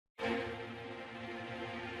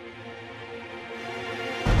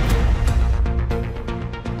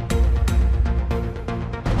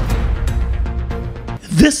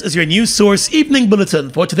This is your news source evening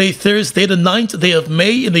bulletin for today, Thursday, the 9th day of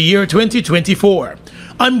May in the year 2024.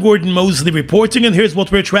 I'm Gordon Mosley reporting, and here's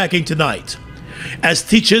what we're tracking tonight. As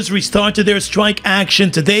teachers restarted their strike action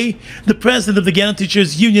today, the president of the Guyana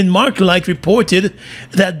Teachers Union, Mark Light, reported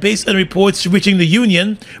that based on reports reaching the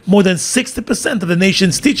union, more than 60% of the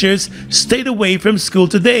nation's teachers stayed away from school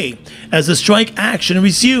today as the strike action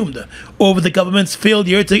resumed over the government's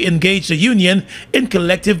failure to engage the union in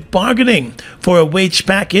collective bargaining for a wage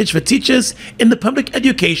package for teachers in the public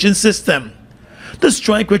education system. The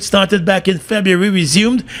strike, which started back in February,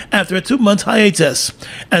 resumed after a 2-month hiatus,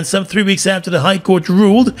 and some 3 weeks after the High Court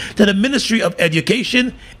ruled that the Ministry of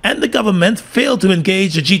Education and the government failed to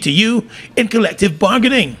engage the GTU in collective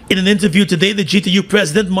bargaining. In an interview today, the GTU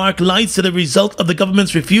president, Mark Light, said the result of the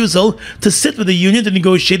government's refusal to sit with the union to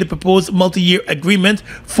negotiate a proposed multi-year agreement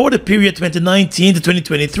for the period 2019 to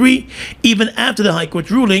 2023, even after the High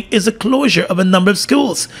Court ruling, is the closure of a number of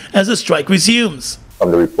schools as the strike resumes.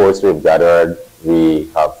 From the reports we've gathered, we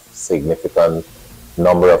have significant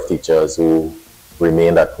number of teachers who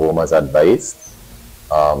remained at home as advised.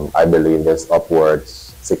 I believe there's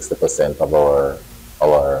upwards 60% of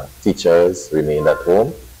our teachers remained at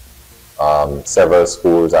home. Several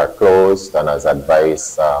schools are closed, and as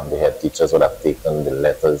advised, the head teachers would have taken the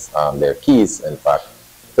letters, their keys, in fact,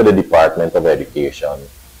 to the Department of Education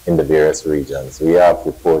in the various regions. We have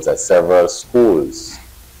reports that several schools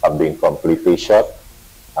have been completely shut,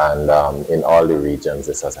 and in all the regions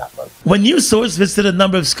this has happened. When News Source visited a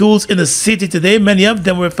number of schools in the city today, many of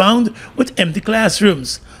them were found with empty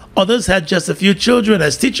classrooms. Others had just a few children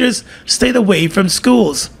as teachers stayed away from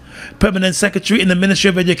schools. Permanent Secretary in the Ministry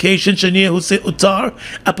of Education, Shania Hussein Uttar,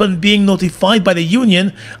 upon being notified by the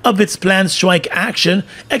union of its planned strike action,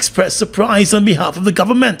 expressed surprise on behalf of the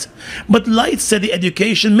government. But Light said the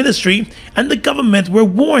Education Ministry and the government were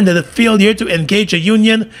warned that the failure to engage a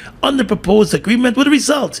union on the proposed agreement would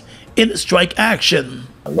result in strike action.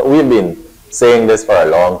 But we've been saying this for a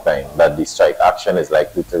long time, that the strike action is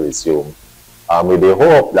likely to resume. With the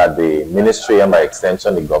hope that the ministry and by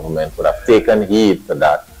extension the government would have taken heed to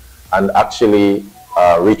that and actually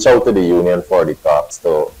reach out to the union for the talks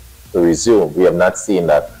to resume. We have not seen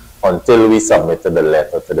that until we submitted the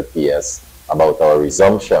letter to the PS about our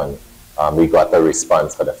resumption. We got a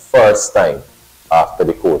response for the first time after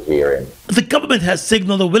the court hearing. The government has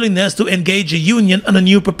signaled a willingness to engage a union on a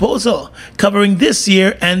new proposal covering this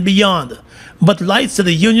year and beyond. But Light said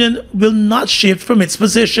the union will not shift from its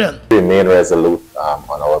position. We remain resolute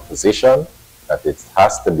on our position that it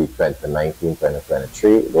has to be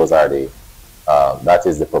 2019-2023. Those are that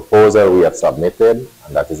is the proposal we have submitted,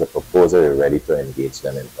 and that is a proposal we're ready to engage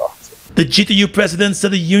them in talks. The GTU president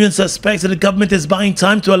said the union suspects that the government is buying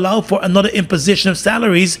time to allow for another imposition of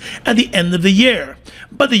salaries at the end of the year.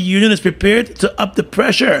 But the union is prepared to up the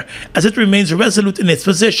pressure as it remains resolute in its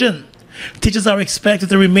position. Teachers are expected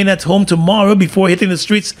to remain at home tomorrow before hitting the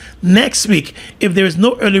streets next week if there is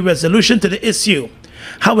no early resolution to the issue.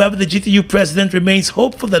 However, the GTU president remains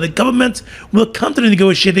hopeful that the government will come to the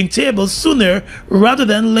negotiating table sooner rather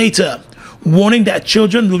than later, warning that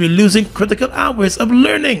children will be losing critical hours of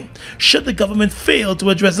learning should the government fail to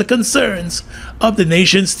address the concerns of the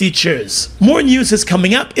nation's teachers. More news is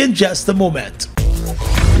coming up in just a moment.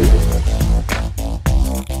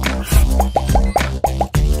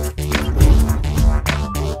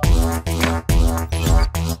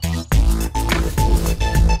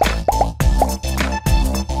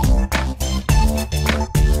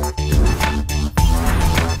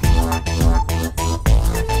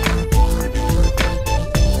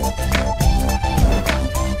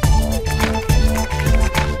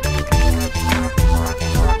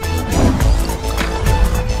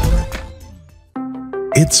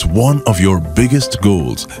 It's one of your biggest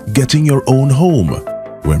goals, getting your own home,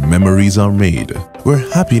 where memories are made, where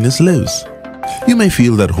happiness lives. You may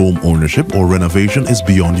feel that home ownership or renovation is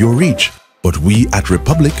beyond your reach, but we at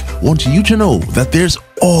Republic want you to know that there's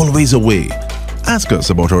always a way. Ask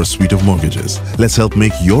us about our suite of mortgages. Let's help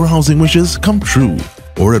make your housing wishes come true.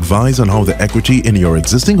 Or advise on how the equity in your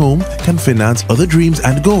existing home can finance other dreams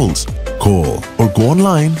and goals. Call or go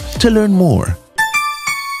online to learn more.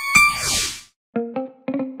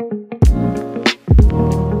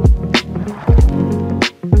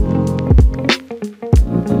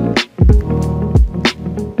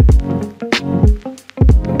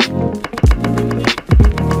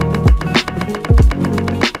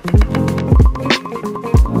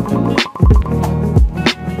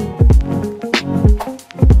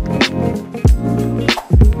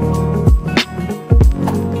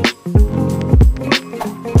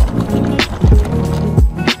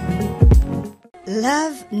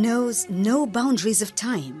 knows no boundaries of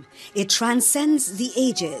time. It transcends the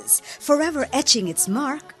ages, forever etching its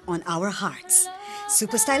mark on our hearts.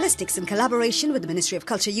 Super Stylistics, in collaboration with the Ministry of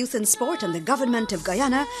Culture, Youth and Sport and the Government of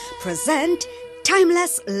Guyana, present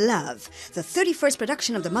Timeless Love, the 31st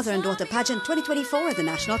production of the Mother and Daughter Pageant 2024 at the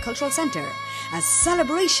National Cultural Center, a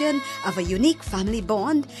celebration of a unique family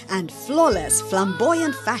bond and flawless,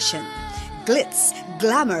 flamboyant fashion. Glitz,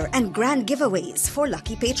 glamour, and grand giveaways for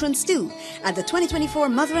lucky patrons too at the 2024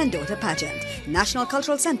 Mother and Daughter Pageant, National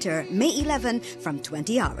Cultural Center, May 11 from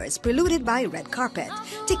 20 hours, preluded by red carpet.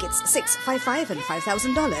 Tickets $655 and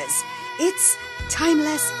 $5,000. It's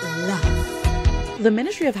Timeless Love. The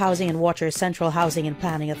Ministry of Housing and Water's Central Housing and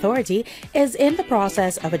Planning Authority is in the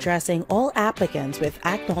process of addressing all applicants with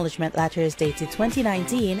acknowledgement letters dated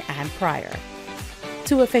 2019 and prior.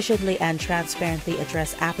 To efficiently and transparently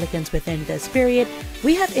address applicants within this period,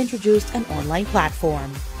 we have introduced an online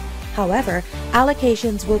platform. However,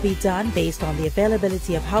 allocations will be done based on the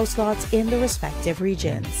availability of house lots in the respective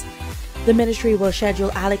regions. The Ministry will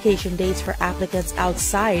schedule allocation dates for applicants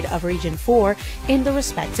outside of Region 4 in the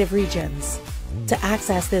respective regions. To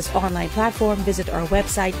access this online platform, visit our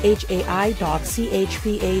website hai.chpa.gov.gy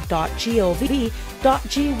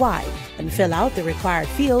and fill out the required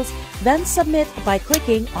fields, then submit by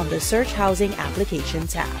clicking on the Search Housing Application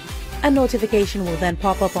tab. A notification will then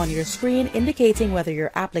pop up on your screen indicating whether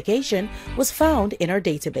your application was found in our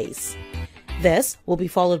database. This will be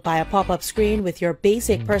followed by a pop-up screen with your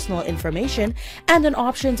basic personal information and an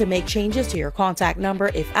option to make changes to your contact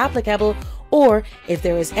number if applicable, or if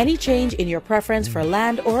there is any change in your preference for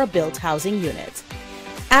land or a built housing unit.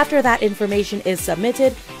 After that information is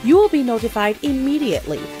submitted, you will be notified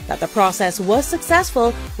immediately that the process was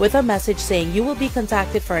successful with a message saying you will be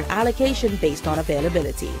contacted for an allocation based on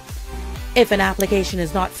availability. If an application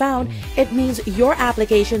is not found, it means your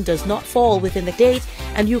application does not fall within the date,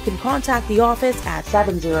 and you can contact the office at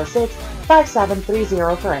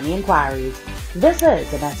 706-5730 for any inquiries. This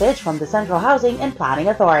is a message from the Central Housing and Planning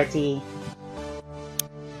Authority.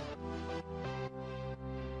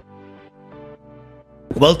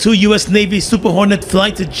 Well, 2 U.S. Navy Super Hornet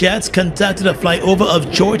fighter jets conducted a flyover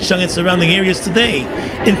of Georgetown and surrounding areas today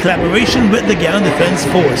in collaboration with the Guyana Defense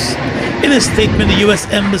Force. In a statement, the U.S.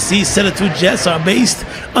 Embassy said the 2 jets are based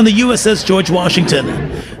on the USS George Washington.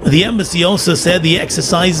 The embassy also said the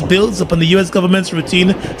exercise builds upon the U.S. government's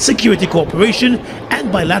routine security cooperation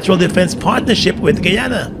and bilateral defense partnership with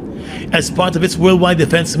Guyana. As part of its worldwide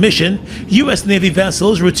defense mission, U.S. Navy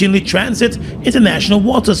vessels routinely transit international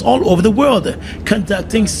waters all over the world,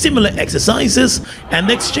 conducting similar exercises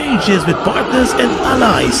and exchanges with partners and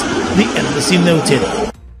allies, the embassy noted.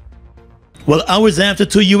 Well, hours after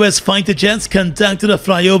 2 U.S. fighter jets conducted a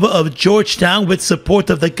flyover of Georgetown with support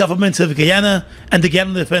of the government of Guyana and the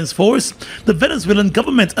Guyana Defense Force, the Venezuelan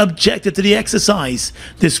government objected to the exercise,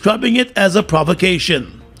 describing it as a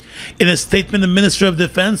provocation. In a statement, the Minister of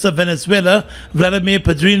Defense of Venezuela, Vladimir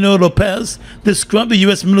Padrino Lopez, described the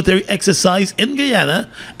U.S. military exercise in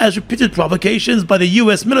Guyana as repeated provocations by the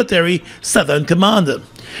U.S. military Southern Command.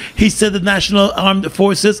 He said the National Armed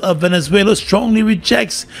Forces of Venezuela strongly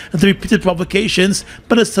rejects the repeated provocations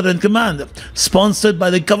by the Southern Command, sponsored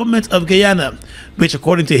by the government of Guyana, which,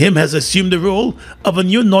 according to him, has assumed the role of a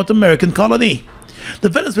new North American colony. The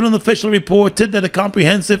Venezuelan official reported that the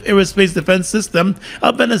comprehensive aerospace defense system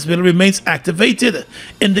of Venezuela remains activated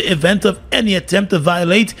in the event of any attempt to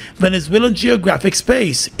violate Venezuelan geographic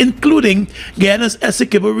space, including Guyana's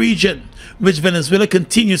Essequibo region, which Venezuela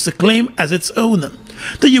continues to claim as its own.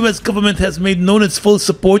 The U.S. government has made known its full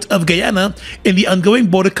support of Guyana in the ongoing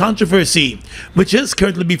border controversy, which is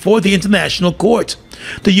currently before the International Court.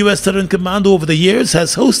 The U.S. Southern Command over the years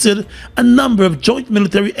has hosted a number of joint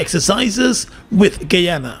military exercises with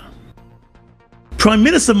Guyana. Prime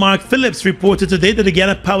Minister Mark Phillips reported today that the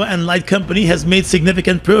Guyana Power and Light Company has made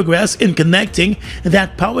significant progress in connecting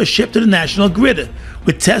that power ship to the national grid,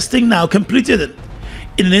 with testing now completed.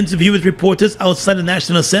 In an interview with reporters outside the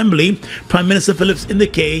National Assembly, Prime Minister Phillips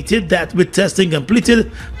indicated that with testing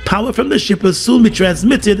completed, power from the ship will soon be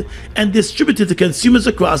transmitted and distributed to consumers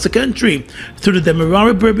across the country through the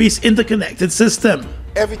Demerara-Berbice interconnected system.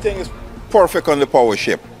 Everything is perfect on the power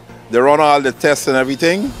ship. They run all the tests and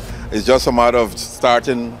everything. It's just a matter of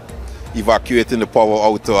starting evacuating the power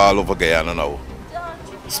out to all over Guyana now.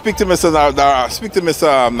 Speak to Mr.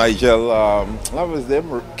 Nigel, what was his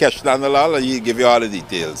name? Keshnanalal, and he'll give you all the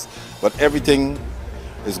details. But everything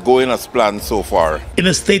is going as planned so far. In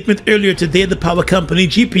a statement earlier today, the power company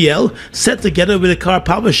GPL said together with the car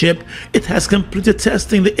power ship, it has completed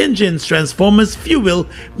testing the engines, transformers, fuel,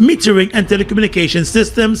 metering and telecommunication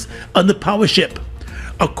systems on the power ship.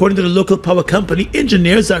 According to the local power company,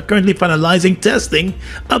 engineers are currently finalizing testing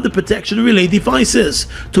of the protection relay devices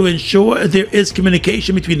to ensure there is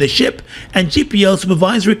communication between the ship and GPL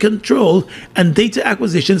supervisory control and data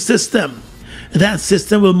acquisition system. That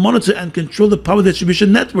system will monitor and control the power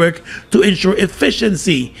distribution network to ensure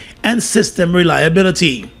efficiency and system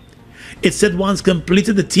reliability. It said once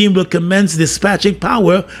completed, the team will commence dispatching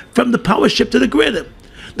power from the power ship to the grid.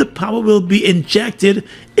 The power will be injected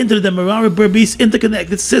into the Demerara-Berbice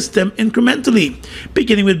interconnected system incrementally,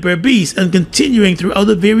 beginning with Berbice and continuing throughout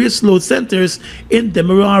the various load centers in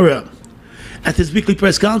Demerara. At his weekly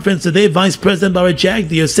press conference today, Vice President Barry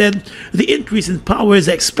Jagdeo said the increase in power is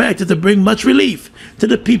expected to bring much relief to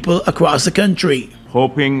the people across the country.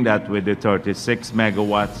 Hoping that with the 36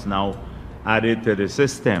 megawatts now added to the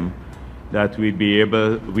system, that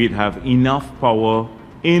we'd have enough power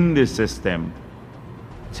in the system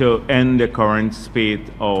to end the current spate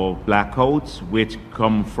of blackouts which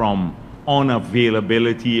come from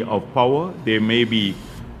unavailability of power. There may be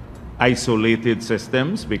isolated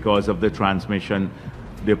systems because of the transmission,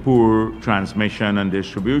 the poor transmission and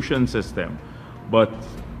distribution system. But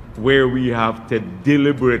where we have to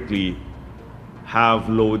deliberately have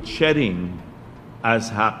load shedding, as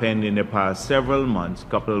happened in the past several months,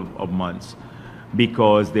 couple of months,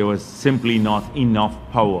 because there was simply not enough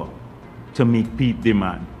power to meet peak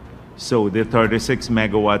demand. So the 36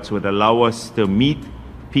 megawatts would allow us to meet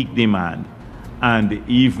peak demand and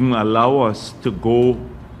even allow us to go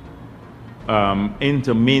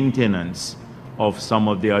into maintenance of some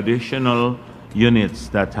of the additional units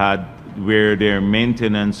that where their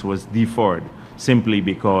maintenance was deferred simply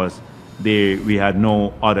because we had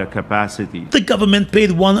no other capacity. The government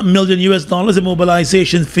paid $1 million in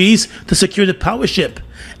mobilization fees to secure the power ship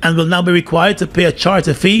and will now be required to pay a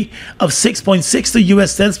charter fee of 6.62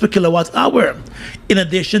 US cents per kilowatt hour, in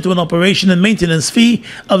addition to an operation and maintenance fee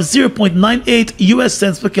of 0.98 US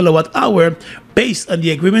cents per kilowatt hour based on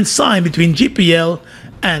the agreement signed between GPL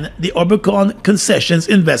and the Orbicon Concessions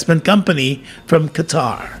Investment Company from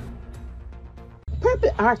Qatar.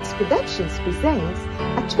 Purple Arts Productions presents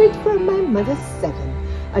A Treat for My Mother's 7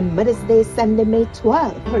 on Mother's Day, Sunday, May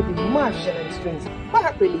 12. Heard with Marshall and Strings,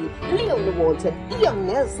 Barbara Lee, Leona Walton, Young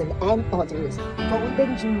Nelson, and others.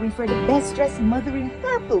 Golden Jewelry for the best dressed mother in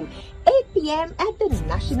purple. 8 p.m. at the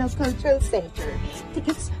National Cultural Center.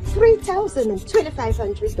 Tickets $3,000 and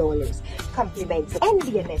 $2,500. Compliments of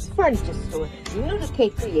NDNS Furniture Store, Noodle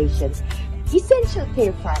Cake Creations, Essential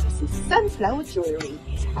Care Pharmacy, Sunflower Jewelry,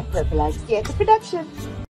 a Purple Arts Theater production.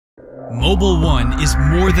 Mobil 1 is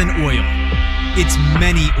more than oil. It's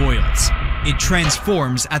many oils. It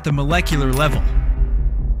transforms at the molecular level.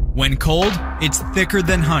 When cold, it's thicker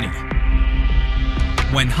than honey.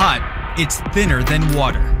 When hot, it's thinner than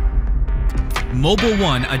water. Mobil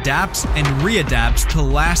 1 adapts and readapts to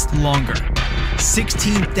last longer.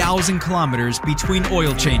 16,000 kilometers between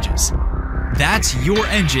oil changes. That's your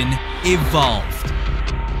engine evolved.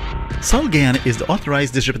 Sol Guyana is the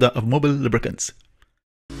authorized distributor of Mobil lubricants.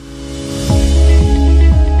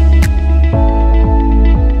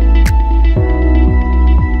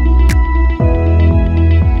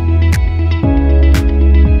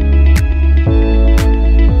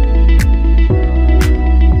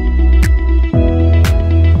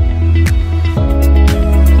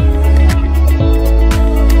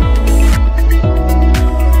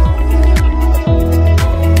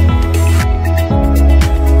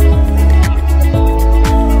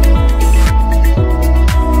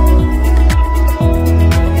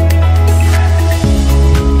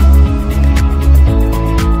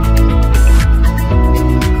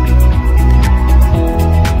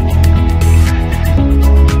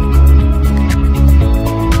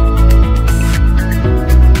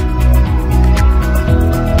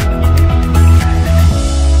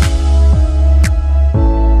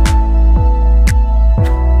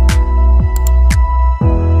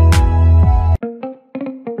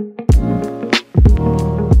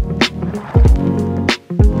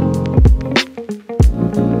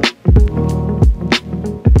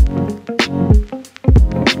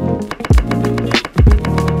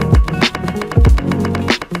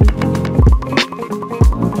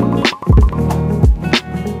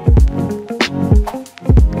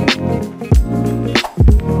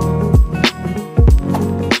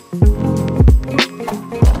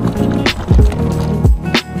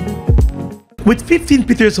 With 15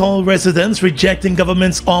 Peters Hall residents rejecting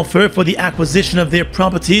government's offer for the acquisition of their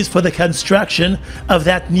properties for the construction of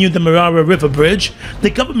that new Demerara River Bridge, the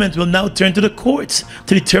government will now turn to the courts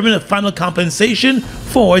to determine a final compensation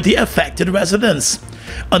for the affected residents.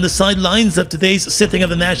 On the sidelines of today's sitting of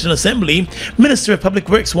the National Assembly, Minister of Public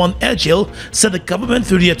Works Juan Edgil said the government,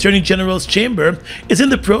 through the Attorney General's chamber, is in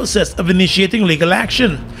the process of initiating legal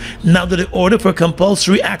action now that the order for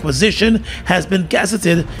compulsory acquisition has been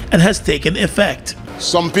gazetted and has taken effect.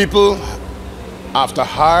 Some people, after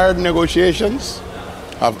hard negotiations,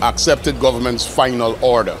 have accepted government's final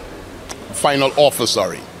offer.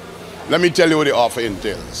 Let me tell you what the offer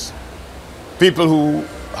entails. People who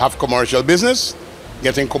have commercial business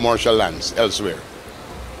getting commercial lands elsewhere.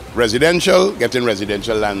 Residential getting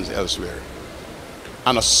residential lands elsewhere.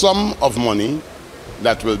 And a sum of money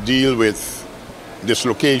that will deal with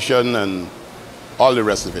dislocation and all the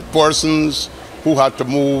rest of it. Persons who had to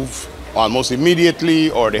move almost immediately,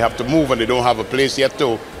 or they have to move and they don't have a place yet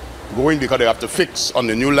to go in because they have to fix on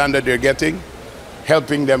the new land that they're getting,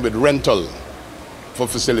 helping them with rental for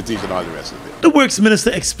facilities and all the rest of it. The Works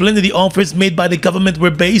Minister explained that the offers made by the government were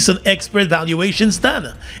based on expert valuations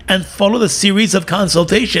done and followed a series of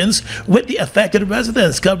consultations with the affected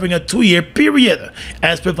residents covering a 2-year period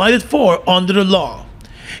as provided for under the law.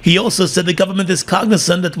 He also said the government is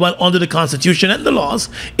cognizant that while under the Constitution and the laws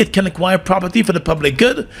it can acquire property for the public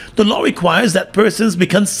good, the law requires that persons be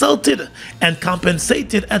consulted and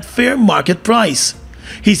compensated at fair market price.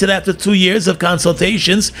 He said after 2 years of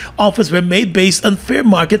consultations, offers were made based on fair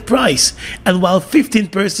market price, and while 15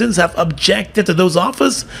 persons have objected to those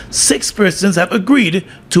offers, 6 persons have agreed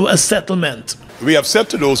to a settlement. We have said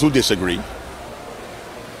to those who disagree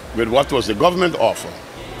with what was the government offer,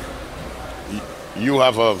 you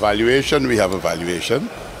have a valuation, we have a valuation.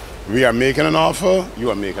 We are making an offer, you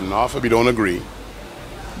are making an offer, we don't agree.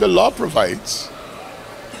 The law provides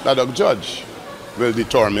that a judge will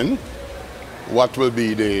determine what will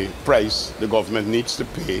be the price the government needs to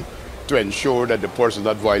pay to ensure that the person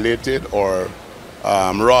not violated or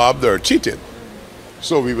robbed or cheated.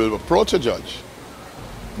 So we will approach a judge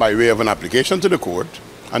by way of an application to the court,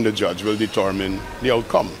 and the judge will determine the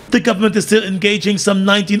outcome. The government is still engaging some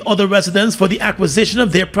 19 other residents for the acquisition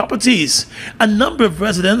of their properties. A number of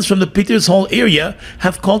residents from the Peters Hall area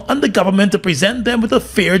have called on the government to present them with a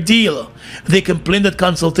fair deal. They complain that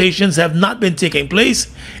consultations have not been taking place,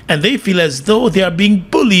 and they feel as though they are being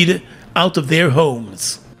bullied out of their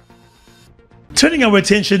homes. Turning our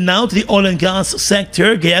attention now to the oil and gas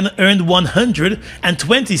sector, Guyana earned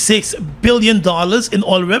 $126 billion in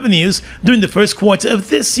oil revenues during the first quarter of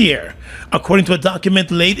this year, according to a document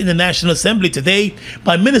laid in the National Assembly today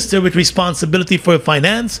by Minister with responsibility for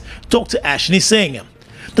finance, Dr. Ashni Singh.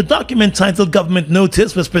 The document titled Government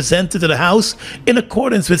Notice was presented to the House in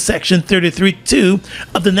accordance with Section 33(2)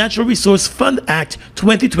 of the Natural Resource Fund Act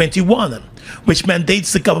 2021, which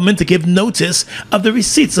mandates the government to give notice of the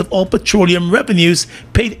receipts of all petroleum revenues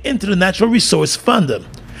paid into the Natural Resource Fund.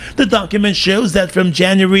 The document shows that from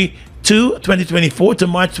January 2, 2024 to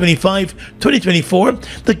March 25, 2024,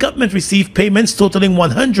 the government received payments totaling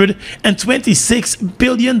 $126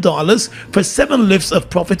 billion for 7 lifts of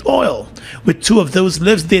profit oil, with 2 of those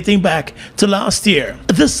lifts dating back to last year.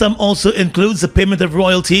 This sum also includes the payment of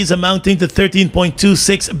royalties amounting to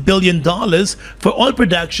 $13.26 billion for oil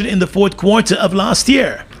production in the 4th quarter of last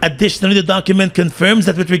year. Additionally, the document confirms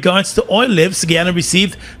that with regards to oil lifts, Guyana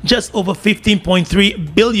received just over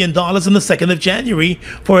 $15.3 billion on the 2nd of January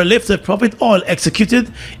for a lift of profit oil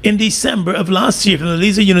executed in December of last year from the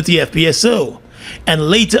Liza Unity FPSO. And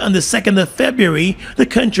later on the 2nd of February, the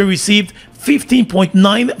country received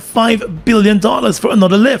 $15.95 billion for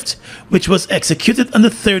another lift, which was executed on the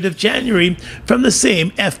 3rd of January from the same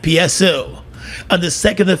FPSO. On the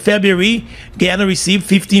 2nd of February, Guyana received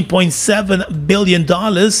 $15.7 billion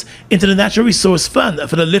into the Natural Resource Fund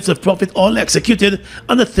for the lift of profit oil executed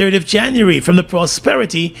on the 3rd of January from the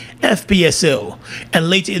Prosperity FPSO. And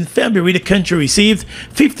later in February, the country received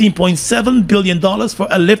 $15.7 billion for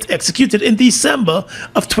a lift executed in December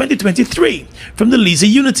of 2023 from the Liza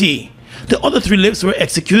Unity. The other 3 lifts were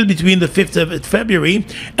executed between the 5th of February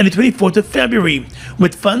and the 24th of February,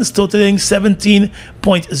 with funds totaling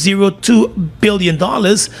 $17.02 billion,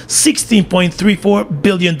 $16.34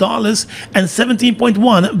 billion, and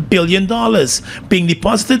 $17.1 billion being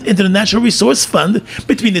deposited into the Natural Resource Fund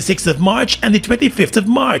between the 6th of March and the 25th of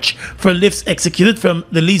March for lifts executed from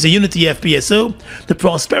the Liza Unity FPSO, the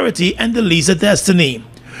Prosperity, and the Liza Destiny.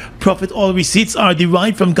 Profit oil receipts are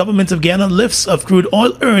derived from Government of Guyana lifts of crude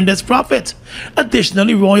oil earned as profit.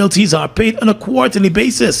 Additionally, royalties are paid on a quarterly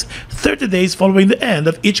basis, 30 days following the end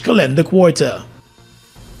of each calendar quarter.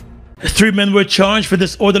 3 men were charged for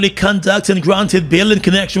disorderly conduct and granted bail in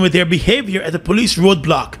connection with their behavior at a police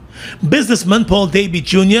roadblock. Businessman Paul Davey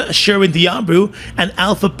Jr., Sherwin Diabru, and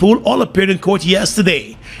Alpha Pool all appeared in court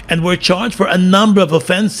yesterday and were charged for a number of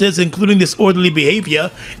offenses, including disorderly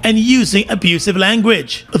behavior and using abusive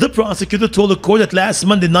language. The prosecutor told the court that last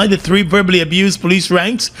Monday night the three verbally abused police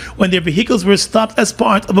ranks when their vehicles were stopped as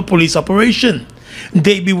part of a police operation.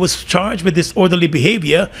 Davey was charged with disorderly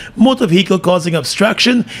behavior, motor vehicle causing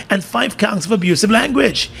obstruction, and 5 counts of abusive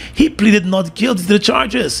language. He pleaded not guilty to the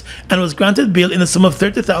charges and was granted bail in the sum of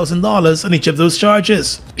 $30,000 on each of those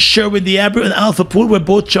charges. Sherwin Diabru and Alpha Pool were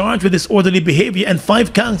both charged with disorderly behavior and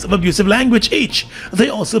 5 counts of abusive language each. They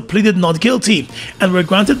also pleaded not guilty and were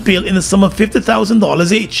granted bail in the sum of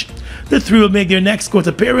 $50,000 each. The three will make their next court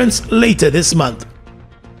appearance later this month.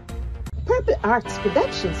 Purple Arts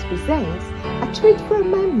Productions presents A Treat for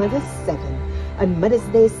My Mother's 7 on Mother's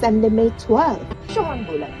Day Sunday, May 12. Sean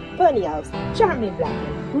Bullock, Bernie House, Charmaine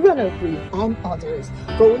Blackman, Ronald Green, and others.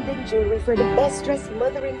 Golden jewelry for the best dressed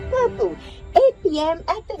mother in purple. 8 p.m.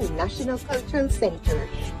 at the National Cultural Center.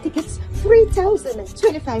 Tickets $3,000 and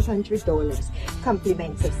 $2,500.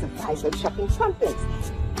 Compliments of Survival Shopping Complex.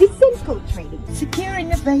 Simple Trading, Secure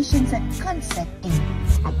Innovations and Concept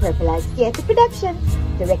Inc. A Purple Arts Theatre production,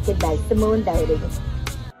 directed by Simone Dowdy.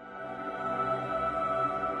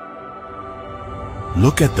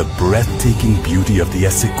 Look at the breathtaking beauty of the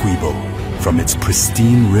Essequibo. From its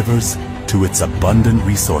pristine rivers to its abundant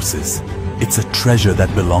resources, it's a treasure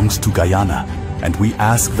that belongs to Guyana, and we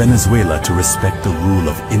ask Venezuela to respect the rule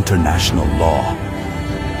of international law.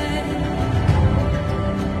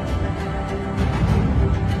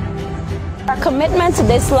 Our commitment to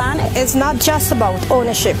this land is not just about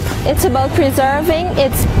ownership. It's about preserving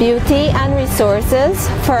its beauty and resources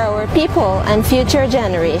for our people and future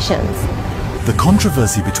generations. The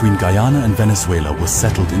controversy between Guyana and Venezuela was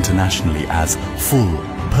settled internationally as full,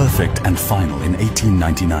 perfect, and final in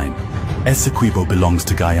 1899. Essequibo belongs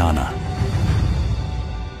to Guyana.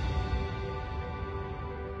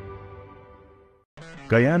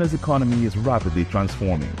 Guyana's economy is rapidly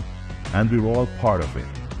transforming, and we're all part of it.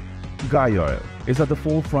 Guyana is at the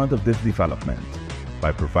forefront of this development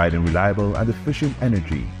by providing reliable and efficient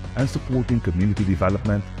energy and supporting community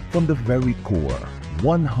development from the very core.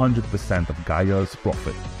 100% of Guyana's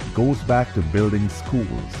profit goes back to building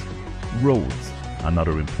schools, roads, and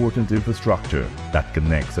other important infrastructure that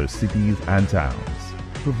connects our cities and towns,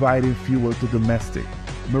 providing fuel to domestic,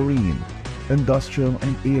 marine, industrial,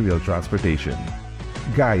 and aerial transportation.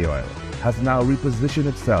 Guyana has now repositioned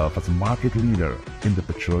itself as a market leader in the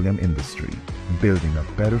petroleum industry, building a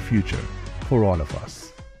better future for all of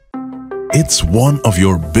us. It's one of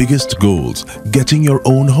your biggest goals, getting your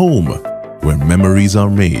own home, where memories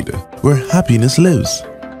are made, where happiness lives.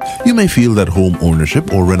 You may feel that home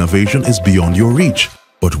ownership or renovation is beyond your reach,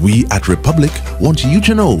 but we at Republic want you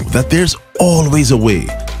to know that there's always a way.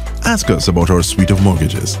 Ask us about our suite of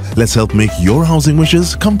mortgages. Let's help make your housing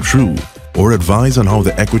wishes come true. Or advise on how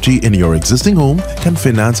the equity in your existing home can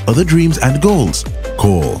finance other dreams and goals.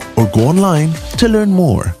 Call or go online to learn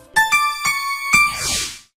more.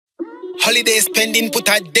 Holiday spending put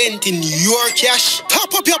a dent in your cash.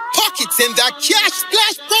 Top up your pockets in the Cash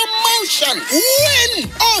Splash promotion. Win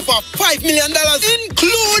over $5 million,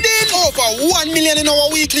 including over $1 million in our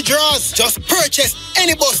weekly draws. Just purchase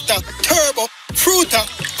any Buster, Turbo, Fruita,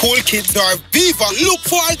 Cool Kids, or Viva. Look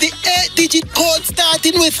for the 8-digit code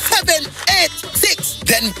starting with 786.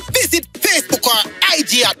 Then visit Facebook or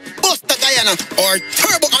IG at Buster Guyana or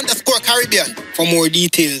Turbo_Caribbean for more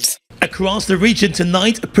details. Across the region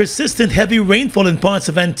tonight, persistent heavy rainfall in parts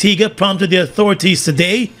of Antigua prompted the authorities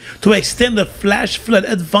today to extend the flash flood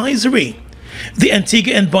advisory. The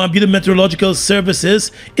Antigua and Barbuda Meteorological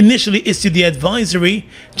Services initially issued the advisory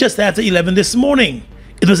just after 11 this morning.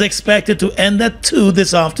 It was expected to end at 2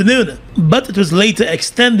 this afternoon, but it was later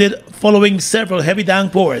extended following several heavy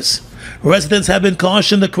downpours. Residents have been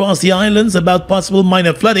cautioned across the islands about possible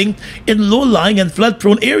minor flooding in low-lying and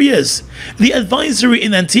flood-prone areas. The advisory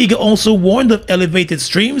in Antigua also warned of elevated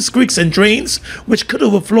streams, creeks, and drains which could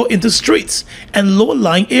overflow into streets and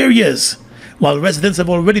low-lying areas. While residents have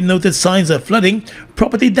already noted signs of flooding,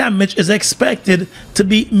 property damage is expected to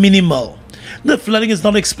be minimal. The flooding is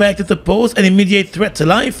not expected to pose an immediate threat to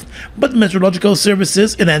life, but meteorological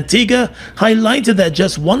services in Antigua highlighted that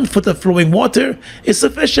just 1 foot of flowing water is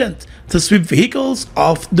sufficient to sweep vehicles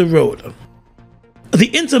off the road.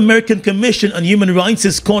 The Inter-American Commission on Human Rights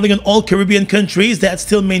is calling on all Caribbean countries that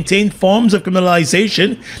still maintain forms of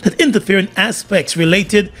criminalization that interfere in aspects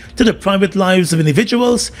related to the private lives of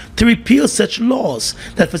individuals to repeal such laws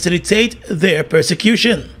that facilitate their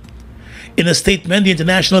persecution. In a statement, the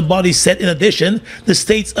international body said, in addition, the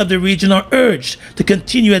states of the region are urged to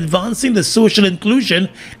continue advancing the social inclusion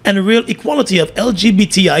and real equality of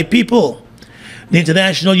LGBTI people. The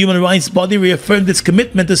international human rights body reaffirmed its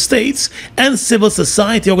commitment to states and civil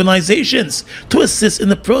society organizations to assist in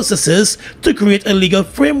the processes to create a legal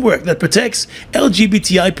framework that protects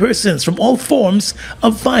LGBTI persons from all forms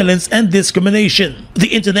of violence and discrimination.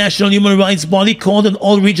 The international human rights body called on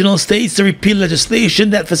all regional states to repeal legislation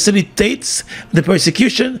that facilitates the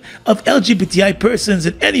persecution of LGBTI persons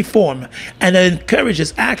in any form and that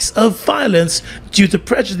encourages acts of violence due to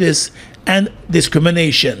prejudice and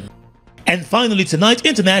discrimination. And finally tonight,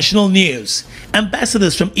 international news.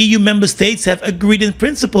 Ambassadors from EU member states have agreed in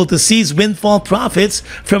principle to seize windfall profits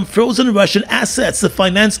from frozen Russian assets to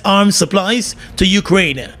finance arms supplies to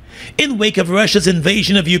Ukraine. In wake of Russia's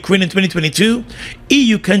invasion of Ukraine in 2022,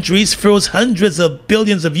 EU countries froze hundreds of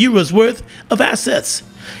billions of euros worth of assets.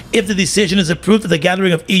 If the decision is approved at the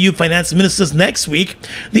gathering of EU finance ministers next week,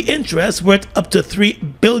 the interest, worth up to 3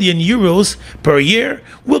 billion euros per year,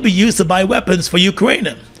 will be used to buy weapons for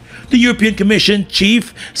Ukraine. The European Commission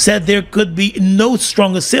chief said there could be no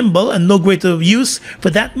stronger symbol and no greater use for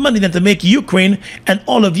that money than to make Ukraine and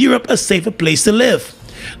all of Europe a safer place to live.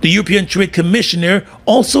 The European Trade Commissioner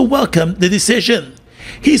also welcomed the decision.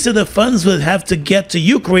 He said the funds will have to get to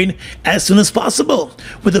Ukraine as soon as possible,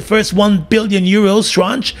 with the first 1 billion euros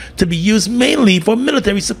tranche to be used mainly for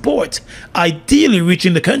military support, ideally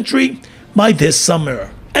reaching the country by this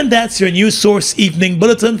summer. And that's your News Source Evening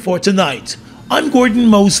Bulletin for tonight. I'm Gordon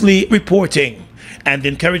Mosley reporting and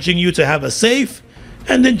encouraging you to have a safe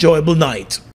and enjoyable night.